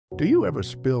Do you ever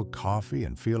spill coffee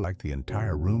and feel like the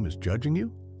entire room is judging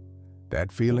you? That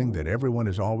feeling that everyone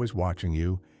is always watching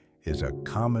you is a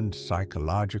common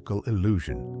psychological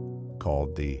illusion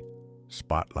called the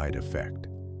spotlight effect.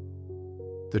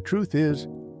 The truth is,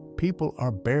 people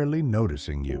are barely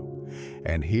noticing you,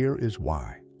 and here is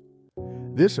why.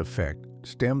 This effect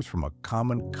stems from a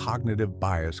common cognitive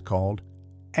bias called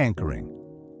anchoring.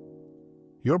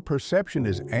 Your perception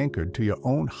is anchored to your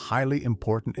own highly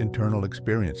important internal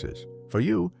experiences. For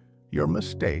you, your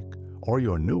mistake or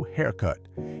your new haircut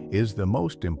is the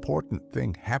most important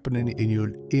thing happening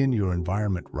in your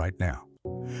environment right now.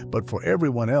 But for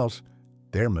everyone else,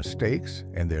 their mistakes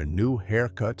and their new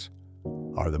haircuts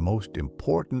are the most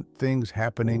important things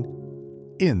happening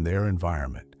in their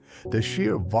environment. The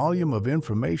sheer volume of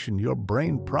information your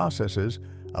brain processes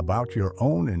about your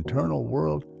own internal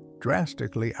world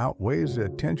drastically outweighs the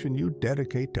attention you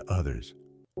dedicate to others.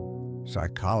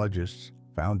 Psychologists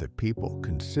found that people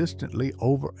consistently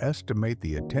overestimate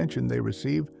the attention they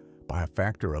receive by a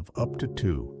factor of up to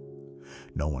 2.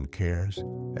 No one cares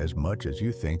as much as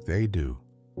you think they do.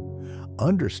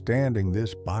 Understanding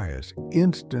this bias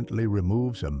instantly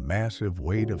removes a massive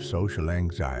weight of social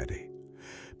anxiety,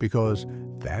 because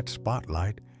that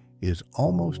spotlight is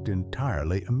almost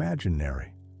entirely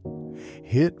imaginary.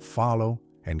 Hit follow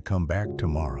and come back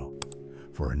tomorrow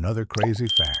for another crazy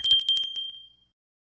fact.